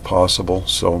week if possible.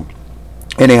 So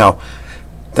anyhow,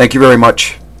 thank you very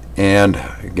much. And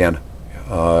again,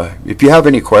 if you have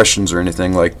any questions or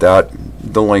anything like that,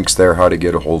 the link's there, how to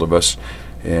get a hold of us,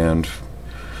 and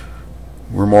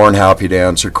we're more than happy to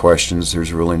answer questions.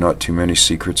 There's really not too many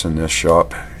secrets in this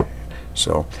shop.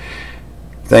 So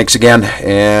thanks again,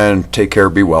 and take care,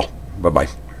 be well. Bye-bye.